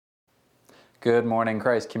Good morning,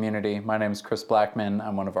 Christ community. My name is Chris Blackman.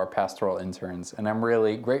 I'm one of our pastoral interns, and I'm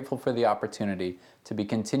really grateful for the opportunity to be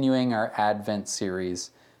continuing our Advent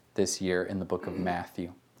series this year in the book of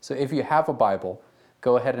Matthew. So if you have a Bible,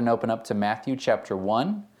 go ahead and open up to Matthew chapter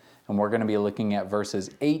 1, and we're going to be looking at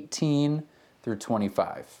verses 18 through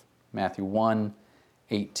 25. Matthew 1,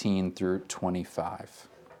 18 through 25.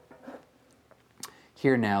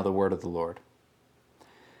 Hear now the word of the Lord.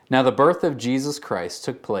 Now the birth of Jesus Christ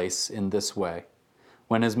took place in this way.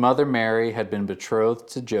 When his mother Mary had been betrothed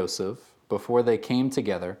to Joseph, before they came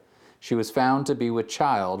together, she was found to be with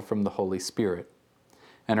child from the Holy Spirit.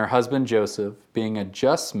 And her husband Joseph, being a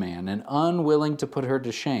just man and unwilling to put her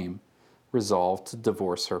to shame, resolved to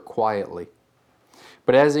divorce her quietly.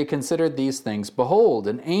 But as he considered these things, behold,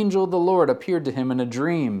 an angel of the Lord appeared to him in a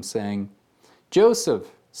dream, saying, Joseph,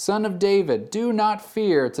 son of David, do not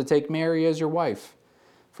fear to take Mary as your wife.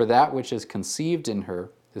 For that which is conceived in her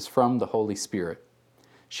is from the Holy Spirit.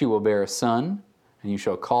 She will bear a son, and you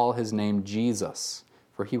shall call his name Jesus,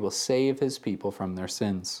 for he will save his people from their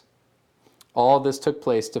sins. All this took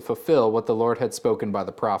place to fulfill what the Lord had spoken by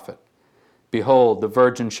the prophet. Behold, the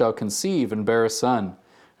virgin shall conceive and bear a son,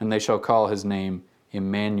 and they shall call his name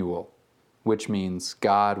Emmanuel, which means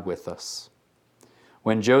God with us.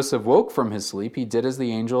 When Joseph woke from his sleep, he did as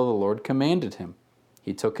the angel of the Lord commanded him.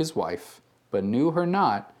 He took his wife, but knew her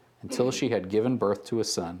not until she had given birth to a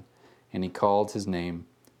son, and he called his name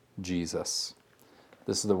Jesus.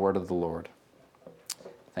 This is the word of the Lord.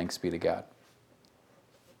 Thanks be to God.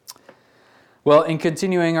 Well, in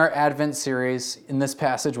continuing our Advent series, in this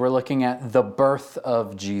passage we're looking at the birth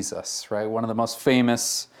of Jesus, right? One of the most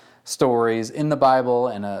famous stories in the Bible,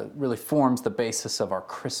 and really forms the basis of our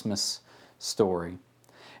Christmas story.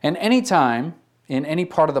 And anytime in any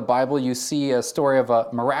part of the Bible you see a story of a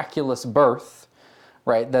miraculous birth,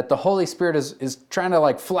 right, that the Holy Spirit is trying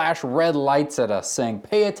to flash red lights at us saying,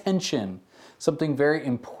 pay attention. Something very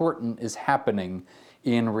important is happening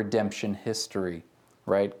in redemption history,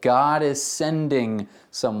 right? God is sending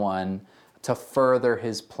someone to further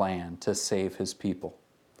his plan to save his people,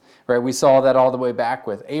 right? We saw that all the way back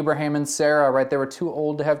with Abraham and Sarah, right? They were too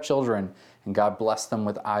old to have children, and God blessed them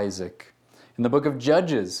with Isaac. In the book of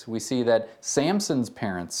Judges, we see that Samson's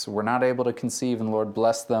parents were not able to conceive, and the Lord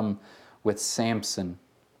blessed them with Samson.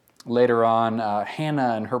 Later on,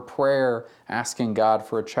 Hannah and her prayer asking God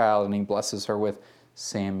for a child, and he blesses her with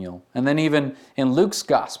Samuel. And then even in Luke's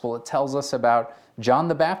gospel, it tells us about John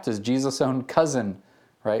the Baptist, Jesus' own cousin,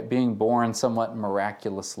 right, being born somewhat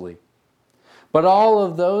miraculously. But all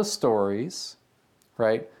of those stories,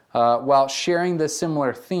 right, while sharing this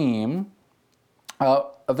similar theme,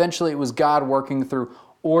 eventually it was God working through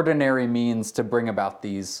ordinary means to bring about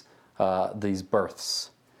these births.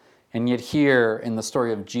 And yet here in the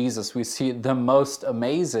story of Jesus, we see the most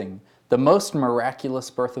amazing, the most miraculous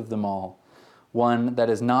birth of them all. One that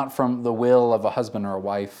is not from the will of a husband or a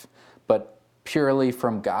wife, but purely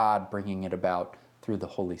from God bringing it about through the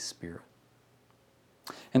Holy Spirit.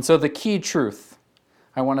 And so the key truth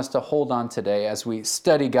I want us to hold on today as we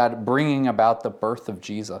study God bringing about the birth of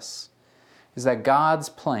Jesus is that God's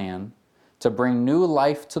plan to bring new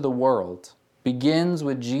life to the world begins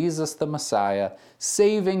with Jesus the Messiah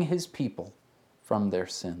saving his people from their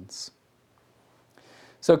sins.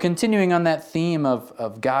 So continuing on that theme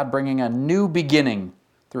of God bringing a new beginning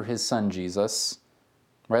through his son Jesus,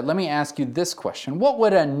 right, let me ask you this question. What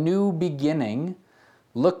would a new beginning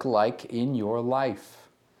look like in your life?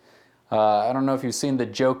 I don't know if you've seen the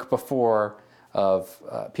joke before of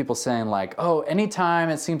people saying anytime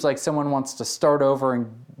it seems like someone wants to start over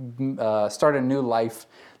and start a new life,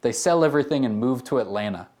 they sell everything and move to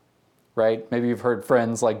Atlanta, right? Maybe you've heard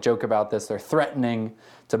friends joke about this. They're threatening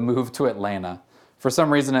to move to Atlanta. For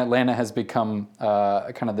some reason, Atlanta has become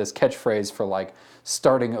kind of this catchphrase for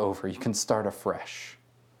starting over. You can start afresh.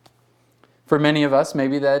 For many of us,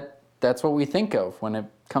 maybe that's what we think of when it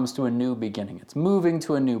comes to a new beginning. It's moving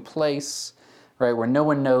to a new place, right, where no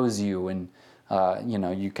one knows you, and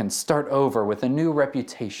you can start over with a new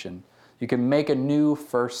reputation. You can make a new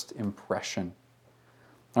first impression.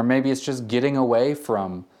 Or maybe it's just getting away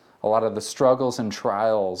from a lot of the struggles and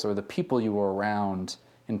trials or the people you were around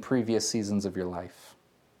in previous seasons of your life.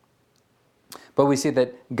 But we see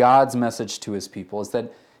that God's message to his people is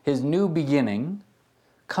that his new beginning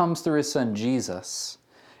comes through his son Jesus.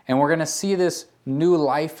 And we're going to see this new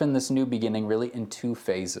life and this new beginning really in two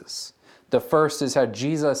phases. The first is how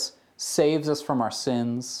Jesus saves us from our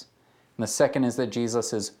sins. And the second is that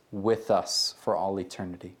Jesus is with us for all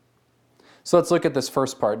eternity. So let's look at this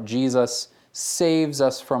first part. Jesus saves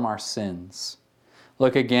us from our sins.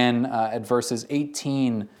 Look again at verses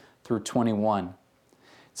 18 through 21.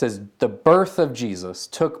 It says, the birth of Jesus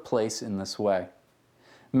took place in this way.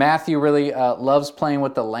 Matthew really loves playing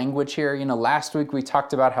with the language here. Last week we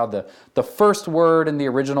talked about how the first word in the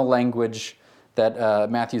original language that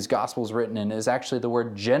Matthew's gospel is written in is actually the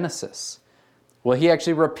word Genesis. Well, he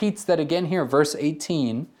actually repeats that again here, verse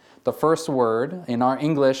 18. The first word, in our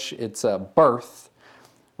English, it's birth,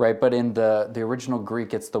 right? But in the original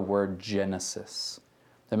Greek, it's the word Genesis.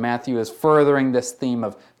 That Matthew is furthering this theme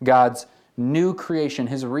of God's new creation,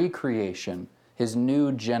 his recreation, his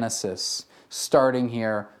new Genesis, starting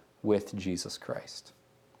here with Jesus Christ.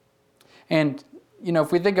 And,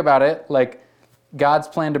 if we think about it, like God's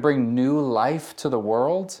plan to bring new life to the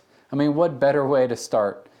world, what better way to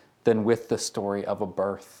start than with the story of a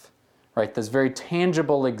birth, right? This very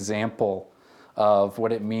tangible example of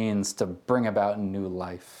what it means to bring about new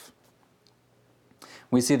life.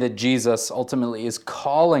 We see that Jesus ultimately is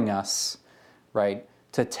calling us, right,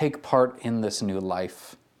 to take part in this new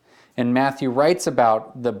life. And Matthew writes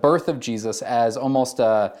about the birth of Jesus as almost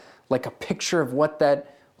like a picture of what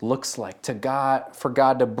that looks like for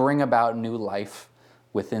God to bring about new life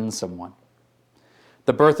within someone.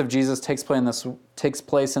 The birth of Jesus takes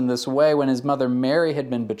place in this way. When his mother Mary had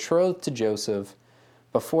been betrothed to Joseph,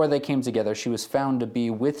 before they came together, she was found to be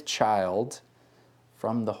with child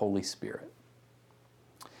from the Holy Spirit.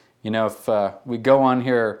 If we go on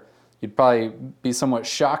here, you'd probably be somewhat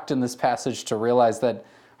shocked in this passage to realize that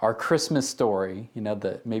our Christmas story,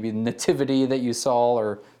 the maybe nativity that you saw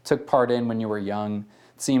or took part in when you were young,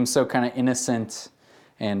 seems so kind of innocent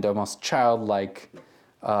and almost childlike.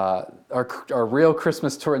 Our real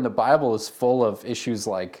Christmas story in the Bible is full of issues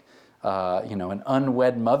like, an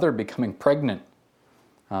unwed mother becoming pregnant,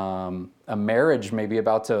 a marriage maybe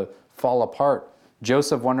about to fall apart,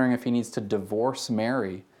 Joseph wondering if he needs to divorce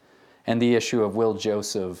Mary, and the issue of will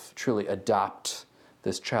Joseph truly adopt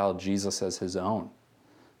this child Jesus as his own.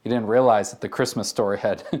 He didn't realize that the Christmas story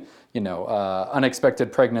had,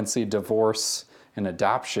 unexpected pregnancy, divorce, and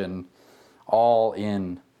adoption all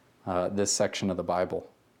in this section of the Bible.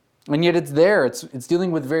 And yet it's there. It's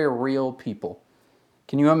dealing with very real people.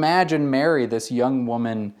 Can you imagine Mary, this young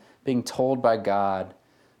woman, being told by God,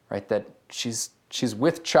 right, that she's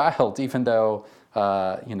with child, even though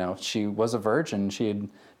she was a virgin, she had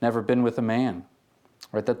never been with a man,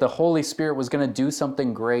 right? That the Holy Spirit was going to do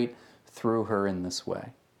something great through her in this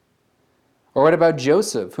way. Or what about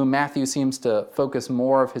Joseph, who Matthew seems to focus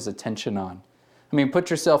more of his attention on? Put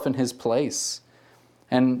yourself in his place.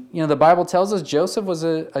 And, the Bible tells us Joseph was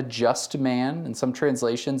a just man. In some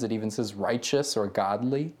translations, it even says righteous or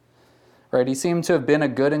godly. Right? He seemed to have been a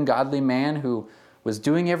good and godly man who was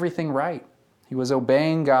doing everything right. He was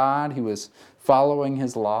obeying God. He was following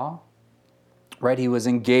his law. Right? He was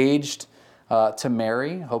engaged to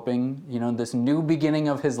Mary, hoping, this new beginning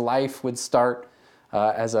of his life would start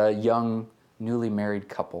as a young, newly married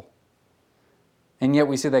couple. And yet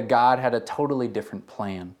we see that God had a totally different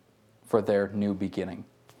plan for their new beginning.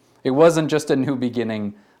 It wasn't just a new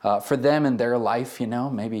beginning for them in their life,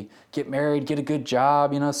 maybe get married, get a good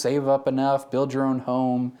job, save up enough, build your own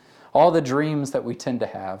home, all the dreams that we tend to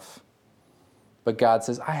have. But God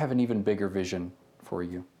says, I have an even bigger vision for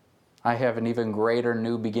you. I have an even greater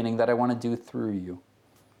new beginning that I want to do through you.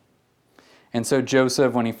 And so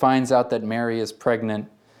Joseph, when he finds out that Mary is pregnant,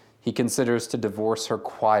 he considers to divorce her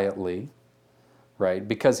quietly, right?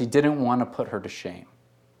 Because he didn't want to put her to shame.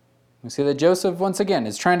 We see that Joseph, once again,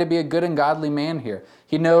 is trying to be a good and godly man here.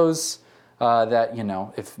 He knows that,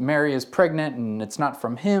 if Mary is pregnant and it's not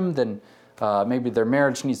from him, then maybe their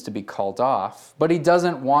marriage needs to be called off. But he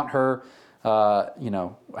doesn't want her,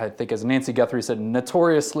 I think as Nancy Guthrie said,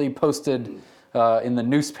 notoriously posted in the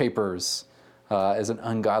newspapers as an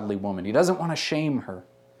ungodly woman. He doesn't want to shame her.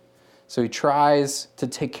 So he tries to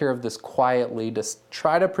take care of this quietly, to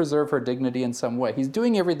try to preserve her dignity in some way. He's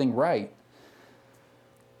doing everything right.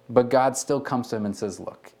 But God still comes to him and says,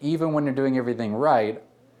 look, even when you're doing everything right,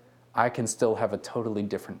 I can still have a totally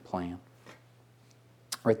different plan.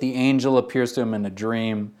 Right? The angel appears to him in a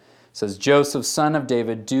dream, says, Joseph, son of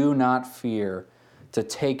David, do not fear to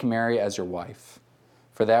take Mary as your wife,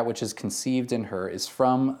 for that which is conceived in her is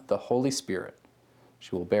from the Holy Spirit.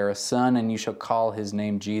 She will bear a son, and you shall call his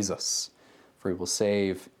name Jesus, for he will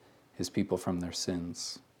save his people from their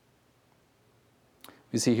sins.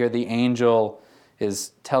 We see here the angel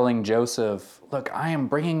is telling Joseph, look, I am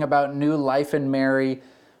bringing about new life in Mary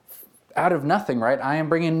out of nothing, right? I am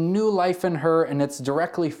bringing new life in her, and it's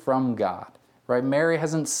directly from God, right? Mary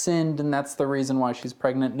hasn't sinned, and that's the reason why she's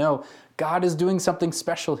pregnant. No, God is doing something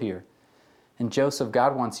special here. And Joseph,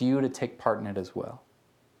 God wants you to take part in it as well.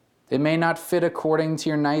 It may not fit according to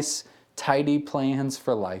your nice, tidy plans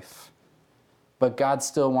for life, but God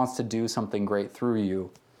still wants to do something great through you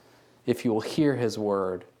if you will hear his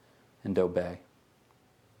word and obey.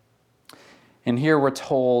 And here we're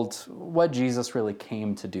told what Jesus really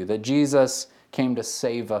came to do, that Jesus came to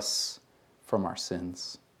save us from our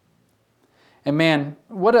sins. And man,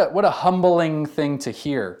 what a humbling thing to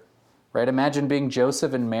hear, right? Imagine being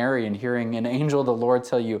Joseph and Mary and hearing an angel of the Lord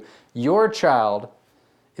tell you, your child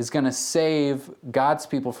is going to save God's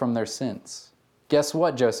people from their sins. Guess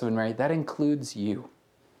what, Joseph and Mary? That includes you.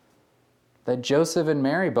 That Joseph and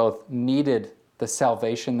Mary both needed the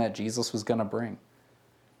salvation that Jesus was going to bring.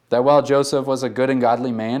 That while Joseph was a good and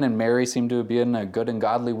godly man and Mary seemed to be a good and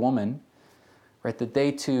godly woman, right, that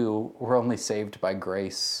they too were only saved by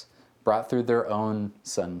grace, brought through their own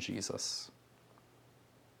son, Jesus.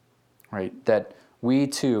 Right, that we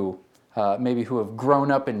too, maybe who have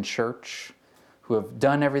grown up in church, who have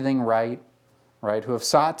done everything right, who have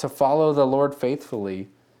sought to follow the Lord faithfully,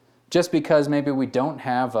 just because maybe we don't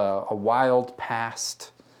have a wild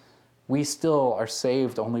past, we still are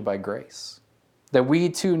saved only by grace. That we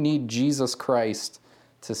too need Jesus Christ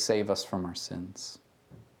to save us from our sins.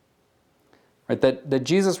 Right? That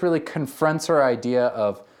Jesus really confronts our idea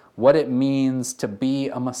of what it means to be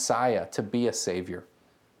a Messiah, to be a Savior.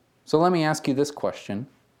 So let me ask you this question.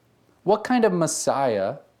 What kind of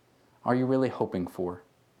Messiah are you really hoping for?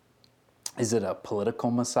 Is it a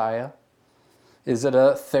political Messiah? Is it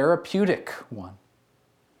a therapeutic one?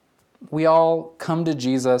 We all come to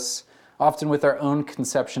Jesus often with our own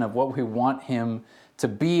conception of what we want him to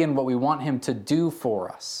be and what we want him to do for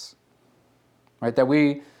us. Right? That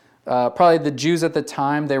we, probably the Jews at the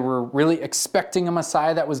time, they were really expecting a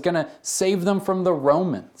Messiah that was going to save them from the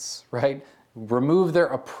Romans, right? Remove their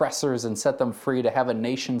oppressors and set them free to have a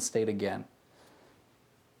nation state again.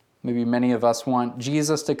 Maybe many of us want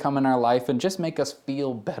Jesus to come in our life and just make us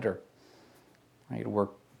feel better. Right? We're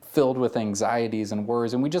filled with anxieties and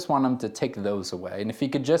worries, and we just want him to take those away. And if he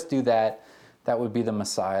could just do that, that would be the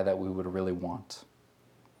Messiah that we would really want.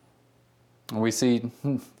 And we see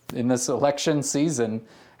in this election season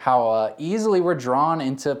how easily we're drawn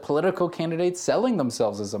into political candidates selling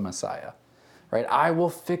themselves as a Messiah. Right? I will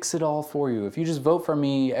fix it all for you. If you just vote for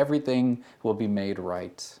me, everything will be made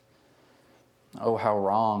right. Oh, how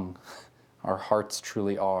wrong our hearts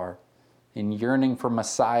truly are in yearning for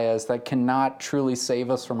messiahs that cannot truly save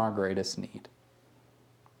us from our greatest need.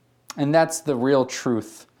 And that's the real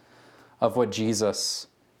truth of what Jesus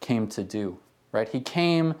came to do, right? He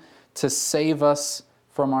came to save us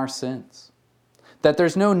from our sins. That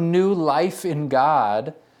there's no new life in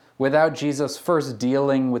God without Jesus first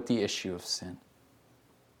dealing with the issue of sin.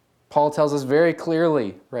 Paul tells us very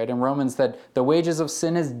clearly, right, in Romans that the wages of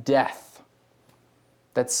sin is death.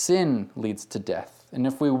 That sin leads to death. And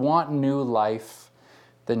if we want new life,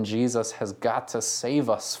 then Jesus has got to save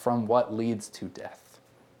us from what leads to death.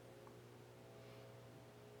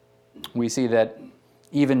 We see that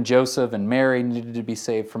even Joseph and Mary needed to be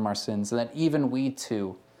saved from our sins, and that even we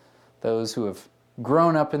too, those who have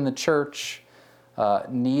grown up in the church,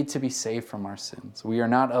 need to be saved from our sins. We are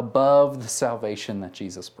not above the salvation that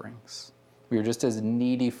Jesus brings. We are just as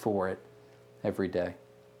needy for it every day.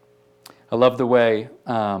 I love the way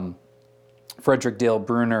Frederick Dale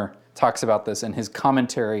Bruner talks about this in his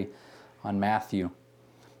commentary on Matthew.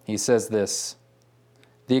 He says this,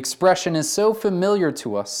 "The expression is so familiar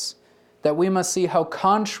to us that we must see how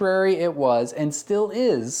contrary it was and still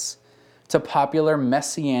is to popular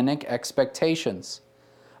messianic expectations.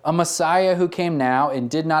 A Messiah who came now and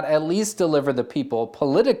did not at least deliver the people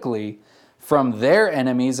politically from their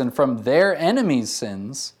enemies and from their enemies'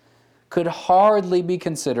 sins could hardly be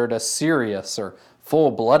considered a serious or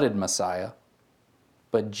full-blooded Messiah.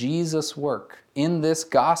 But Jesus' work in this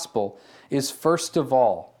gospel is first of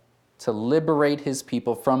all to liberate his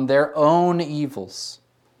people from their own evils.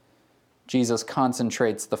 Jesus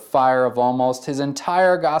concentrates the fire of almost his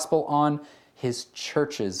entire gospel on his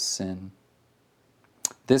church's sin.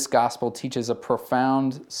 This gospel teaches a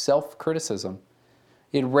profound self-criticism.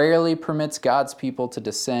 It rarely permits God's people to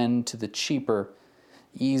descend to the cheaper,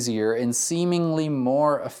 easier, and seemingly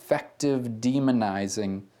more effective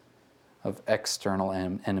demonizing of external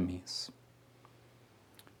enemies."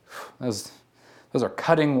 Those are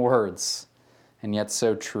cutting words, and yet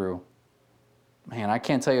so true. Man, I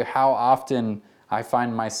can't tell you how often I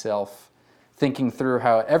find myself thinking through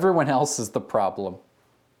how everyone else is the problem.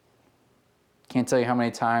 Can't tell you how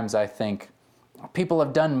many times I think, people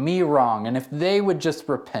have done me wrong, and if they would just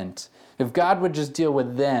repent, if God would just deal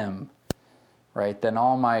with them, right, then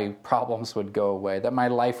all my problems would go away, that my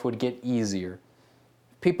life would get easier.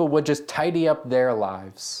 If people would just tidy up their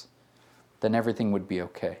lives, then everything would be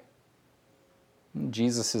okay.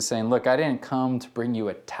 Jesus is saying, look, I didn't come to bring you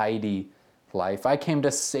a tidy life. I came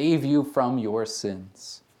to save you from your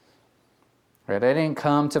sins. Right? I didn't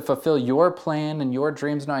come to fulfill your plan and your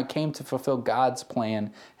dreams. No, I came to fulfill God's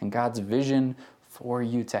plan and God's vision for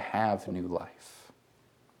you to have new life.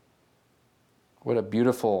 What a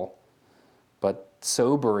beautiful but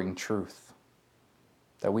sobering truth,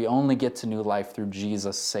 that we only get to new life through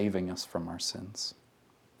Jesus saving us from our sins.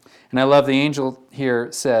 And I love the angel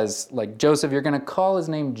here says, like, Joseph, you're going to call his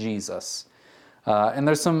name Jesus. And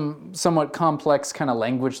there's some somewhat complex kind of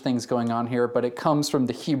language things going on here, but it comes from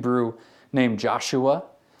the Hebrew name Joshua,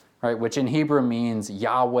 right, which in Hebrew means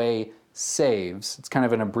Yahweh saves. It's kind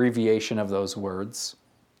of an abbreviation of those words.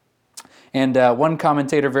 And one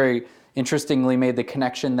commentator very interestingly made the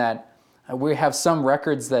connection that we have some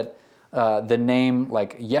records that the name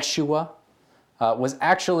like Yeshua was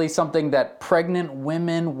actually something that pregnant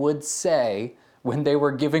women would say when they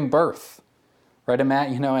were giving birth. Right, and Matt,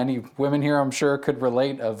 any women here I'm sure could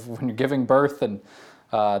relate of when you're giving birth and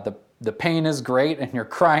the pain is great and you're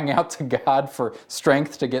crying out to God for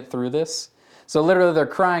strength to get through this. So literally they're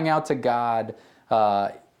crying out to God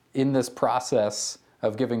in this process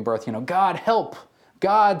of giving birth, God help,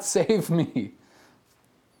 God save me.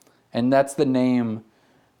 And that's the name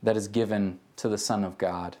that is given to the Son of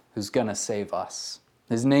God who's going to save us.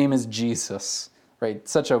 His name is Jesus, right?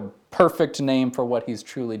 Such a perfect name for what he's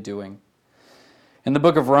truly doing. And the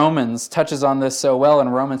book of Romans touches on this so well in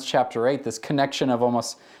Romans chapter 8, this connection of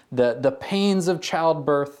almost the pains of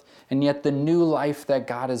childbirth and yet the new life that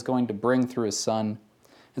God is going to bring through his Son.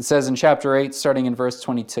 It says in chapter 8, starting in verse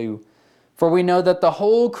 22, "For we know that the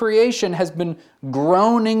whole creation has been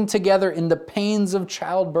groaning together in the pains of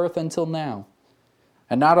childbirth until now.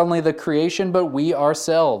 And not only the creation, but we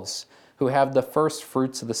ourselves, who have the first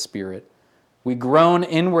fruits of the Spirit. We groan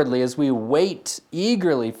inwardly as we wait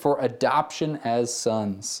eagerly for adoption as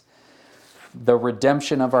sons, the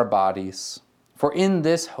redemption of our bodies. For in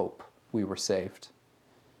this hope we were saved.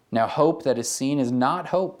 Now hope that is seen is not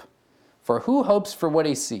hope. For who hopes for what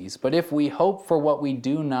he sees? But if we hope for what we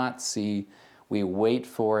do not see, we wait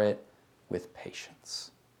for it with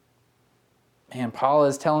patience." Man, Paul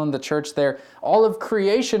is telling the church there, all of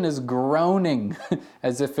creation is groaning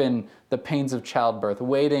as if in the pains of childbirth,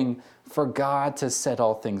 waiting for God to set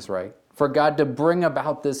all things right, for God to bring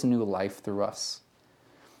about this new life through us.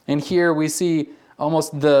 And here we see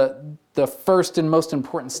almost the first and most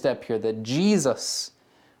important step here, that Jesus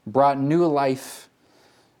brought new life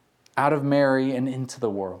out of Mary and into the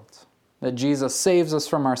world. That Jesus saves us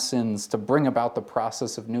from our sins to bring about the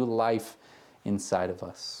process of new life inside of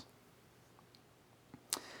us.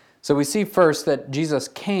 So we see first that Jesus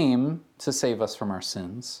came to save us from our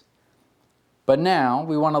sins. But now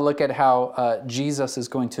we want to look at how Jesus is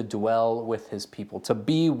going to dwell with his people, to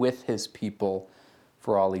be with his people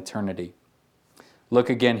for all eternity. Look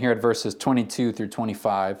again here at verses 22 through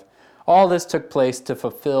 25. "All this took place to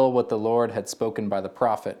fulfill what the Lord had spoken by the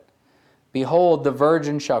prophet. Behold, the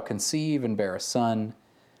virgin shall conceive and bear a son,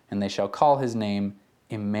 and they shall call his name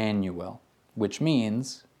Emmanuel," which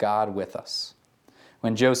means God with us.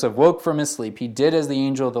 "When Joseph woke from his sleep, he did as the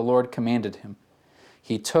angel of the Lord commanded him.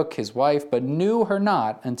 He took his wife, but knew her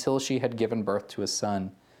not until she had given birth to a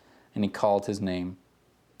son, and he called his name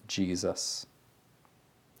Jesus."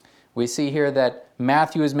 We see here that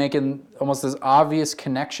Matthew is making almost this obvious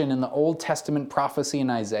connection in the Old Testament prophecy in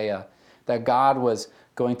Isaiah that God was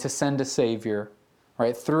going to send a Savior,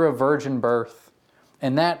 right, through a virgin birth.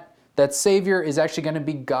 And that Savior is actually going to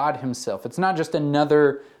be God himself. It's not just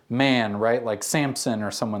another man, right, like Samson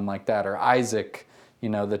or someone like that, or Isaac,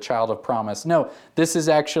 the child of promise. No, this is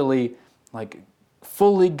actually like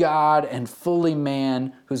fully God and fully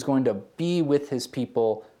man who's going to be with his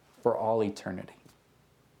people for all eternity.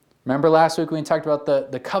 Remember last week when we talked about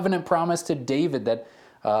the covenant promise to David that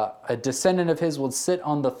a descendant of his would sit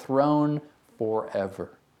on the throne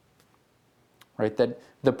forever. Right? That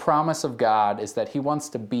the promise of God is that he wants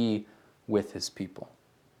to be with his people.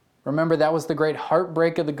 Remember, that was the great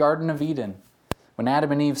heartbreak of the Garden of Eden. When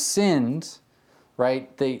Adam and Eve sinned,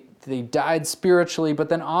 right, they died spiritually, but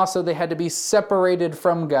then also they had to be separated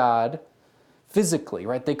from God physically,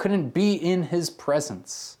 right? They couldn't be in his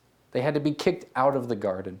presence. They had to be kicked out of the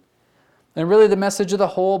garden. And really the message of the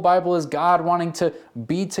whole Bible is God wanting to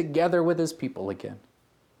be together with his people again.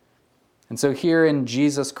 And so here in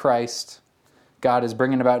Jesus Christ, God is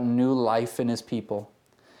bringing about new life in his people.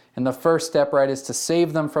 And the first step, right, is to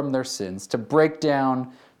save them from their sins, to break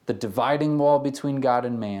down the dividing wall between God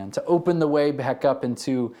and man, to open the way back up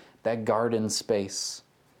into that garden space.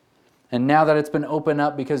 And now that it's been opened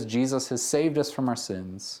up because Jesus has saved us from our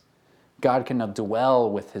sins, God can now dwell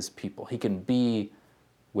with his people. He can be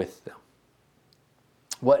with them.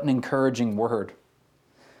 What an encouraging word.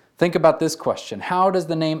 Think about this question. How does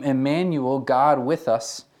the name Emmanuel, God with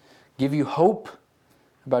us, give you hope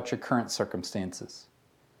about your current circumstances?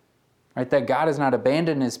 Right? That God has not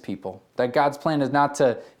abandoned his people. That God's plan is not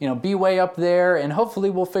to, be way up there and hopefully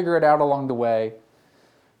we'll figure it out along the way.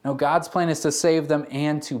 No, God's plan is to save them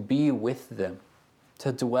and to be with them,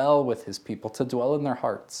 to dwell with his people, to dwell in their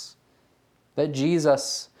hearts. That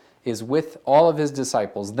Jesus is with all of his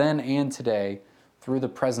disciples then and today through the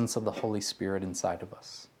presence of the Holy Spirit inside of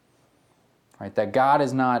us. Right? That God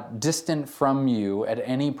is not distant from you at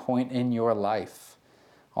any point in your life,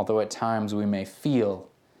 although at times we may feel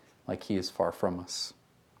like he is far from us.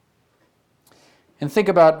 And think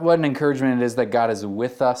about what an encouragement it is that God is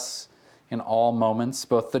with us in all moments,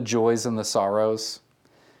 both the joys and the sorrows.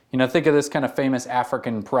 Think of this kind of famous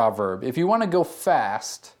African proverb. If you want to go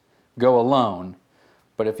fast, go alone.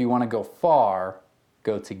 But if you want to go far,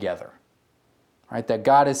 go together. Right? That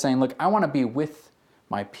God is saying, look, I want to be with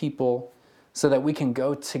my people so that we can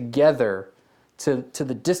go together to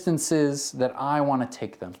the distances that I want to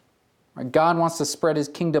take them. Right? God wants to spread his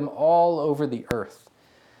kingdom all over the earth.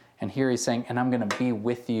 And here he's saying, and I'm going to be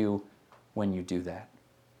with you when you do that.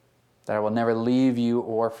 That I will never leave you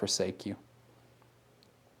or forsake you.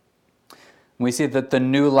 We see that the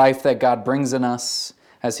new life that God brings in us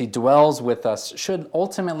as he dwells with us should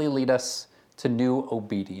ultimately lead us to new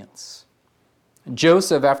obedience.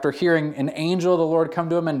 Joseph, after hearing an angel of the Lord come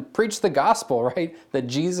to him and preach the gospel, right? That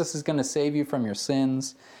Jesus is going to save you from your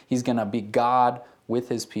sins. He's going to be God with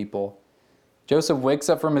his people. Joseph wakes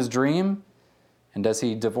up from his dream, and does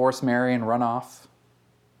he divorce Mary and run off?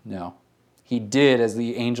 No. He did as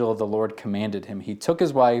the angel of the Lord commanded him. He took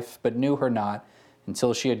his wife, but knew her not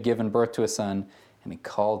until she had given birth to a son, and he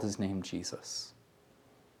called his name Jesus.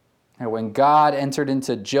 And when God entered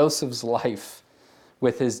into Joseph's life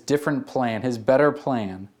with his different plan, his better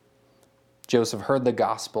plan, Joseph heard the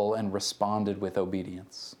gospel and responded with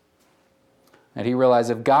obedience. And he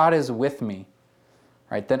realized, if God is with me,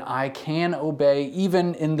 right, then I can obey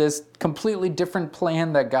even in this completely different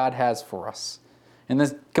plan that God has for us. In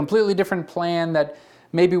this completely different plan that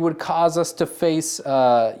maybe would cause us to face,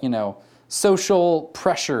 social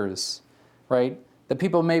pressures, right? That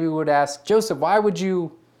people maybe would ask, Joseph, why would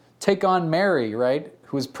you take on Mary, right,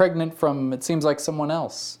 who was pregnant from, it seems like, someone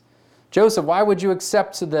else? Joseph, why would you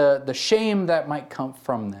accept the shame that might come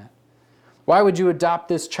from that? Why would you adopt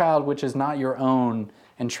this child which is not your own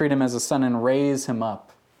and treat him as a son and raise him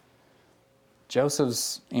up?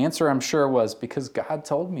 Joseph's answer, I'm sure, was because God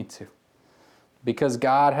told me to. Because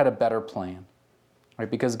God had a better plan. Right?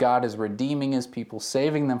 Because God is redeeming his people,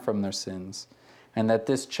 saving them from their sins, and that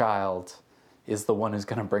this child is the one who's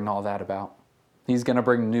going to bring all that about. He's going to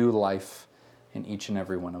bring new life in each and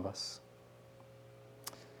every one of us.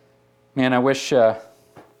 Man, I wish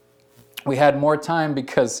we had more time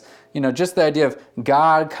because, just the idea of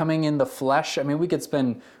God coming in the flesh, we could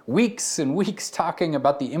spend weeks and weeks talking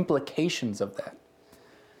about the implications of that.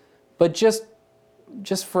 But just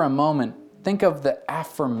for a moment, think of the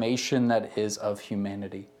affirmation that is of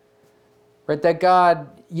humanity. Right? That God,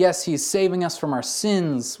 yes, he's saving us from our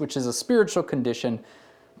sins, which is a spiritual condition,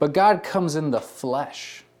 but God comes in the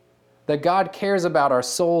flesh. That God cares about our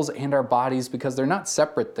souls and our bodies because they're not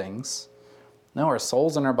separate things. No, our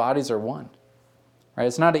souls and our bodies are one. Right?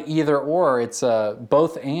 It's not an either or, it's a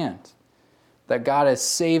both and. That God is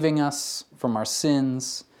saving us from our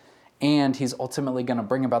sins, and he's ultimately going to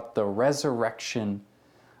bring about the resurrection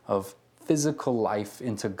of physical life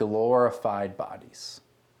into glorified bodies.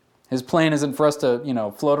 His plan isn't for us to,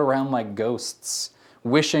 float around like ghosts,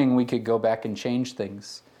 wishing we could go back and change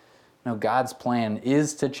things. No, God's plan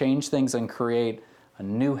is to change things and create a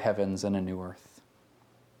new heavens and a new earth.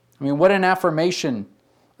 What an affirmation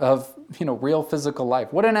of, real physical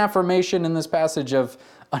life. What an affirmation in this passage of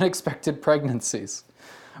unexpected pregnancies.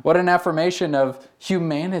 What an affirmation of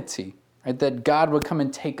humanity, right? That God would come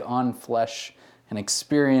and take on flesh and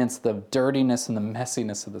experience the dirtiness and the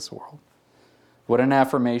messiness of this world. What an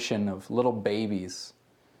affirmation of little babies,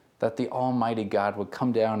 that the Almighty God would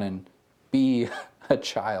come down and be a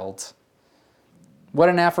child. What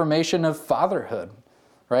an affirmation of fatherhood,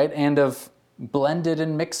 right? And of blended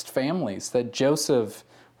and mixed families, that Joseph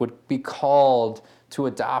would be called to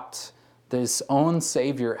adopt his own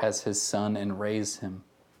Savior as his son and raise him.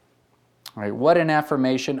 All right, what an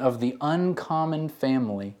affirmation of the uncommon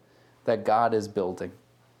family that God is building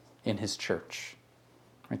in his church.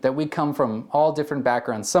 Right, that we come from all different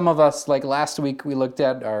backgrounds. Some of us, like last week we looked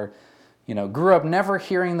at, grew up never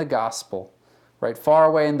hearing the gospel, right? Far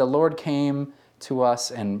away, and the Lord came to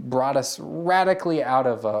us and brought us radically out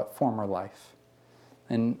of a former life.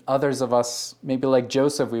 And others of us, maybe like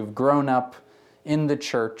Joseph, we've grown up in the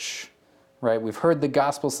church, right? We've heard the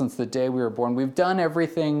gospel since the day we were born. We've done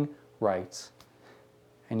everything right.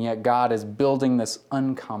 And yet God is building this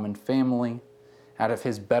uncommon family out of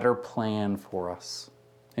his better plan for us,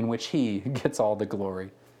 in which he gets all the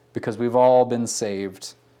glory, because we've all been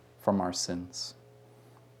saved from our sins.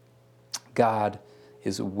 God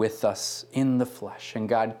is with us in the flesh, and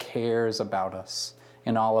God cares about us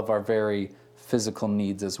in all of our very physical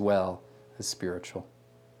needs as well as spiritual.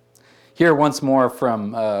 Here once more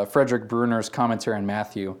from Frederick Bruner's commentary on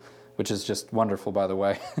Matthew, which is just wonderful, by the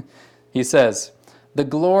way. He says, "The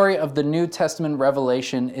glory of the New Testament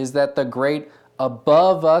revelation is that the great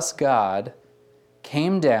above us God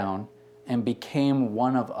came down and became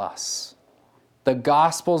one of us. The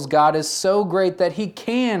gospel's God is so great that he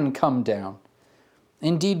can come down.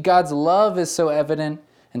 Indeed, God's love is so evident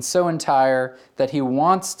and so entire that he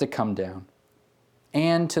wants to come down.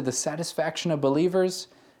 And to the satisfaction of believers,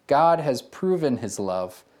 God has proven his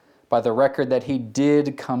love by the record that he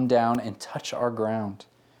did come down and touch our ground.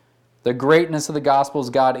 The greatness of the gospel's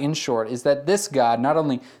God, in short, is that this God not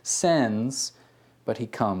only sends, but he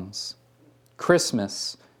comes.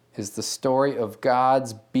 Christmas is the story of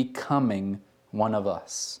God's becoming one of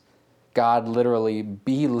us. God literally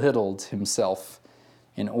belittled himself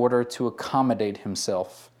in order to accommodate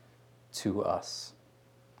himself to us."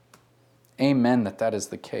 Amen that is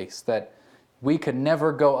the case, that we could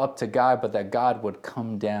never go up to God, but that God would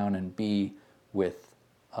come down and be with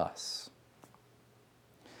us.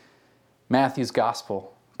 Matthew's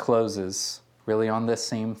gospel closes really on this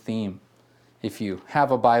same theme. If you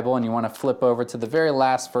have a Bible and you want to flip over to the very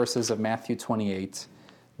last verses of Matthew 28,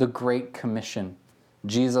 the Great Commission,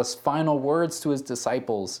 Jesus' final words to his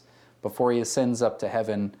disciples before he ascends up to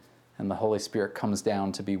heaven and the Holy Spirit comes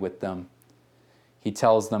down to be with them. He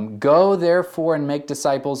tells them, "Go therefore and make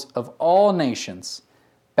disciples of all nations,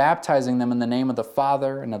 baptizing them in the name of the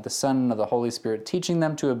Father and of the Son and of the Holy Spirit, teaching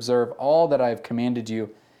them to observe all that I have commanded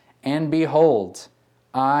you. And behold,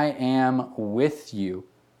 I am with you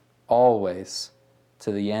always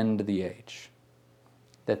to the end of the age."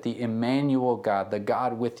 That the Emmanuel God, the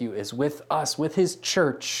God with you, is with us, with his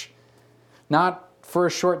church, not for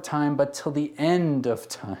a short time, but till the end of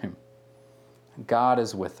time. God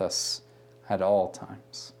is with us at all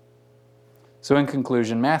times. So in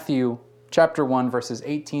conclusion, Matthew chapter 1, verses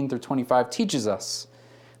 18 through 25 teaches us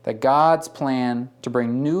that God's plan to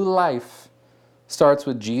bring new life starts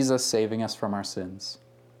with Jesus saving us from our sins,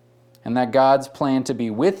 and that God's plan to be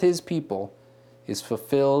with his people is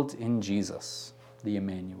fulfilled in Jesus, the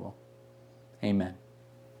Emmanuel. Amen.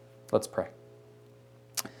 Let's pray.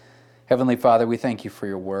 Heavenly Father, we thank you for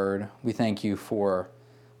your word. We thank you for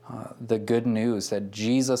the good news that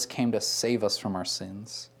Jesus came to save us from our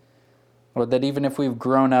sins. Lord, that even if we've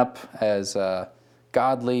grown up as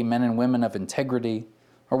godly men and women of integrity,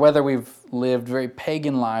 or whether we've lived very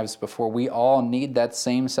pagan lives before, we all need that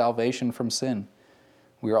same salvation from sin.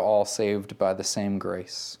 We are all saved by the same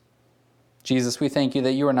grace. Jesus, we thank you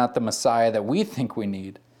that you are not the Messiah that we think we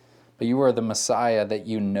need, but you are the Messiah that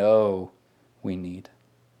you know we need.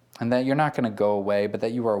 And that you're not going to go away, but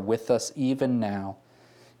that you are with us even now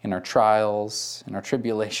in our trials, in our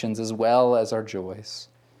tribulations, as well as our joys.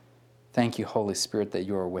 Thank you, Holy Spirit, that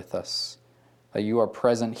you are with us, that you are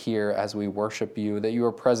present here as we worship you, that you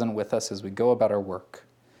are present with us as we go about our work.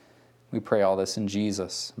 We pray all this in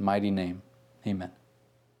Jesus' mighty name. Amen.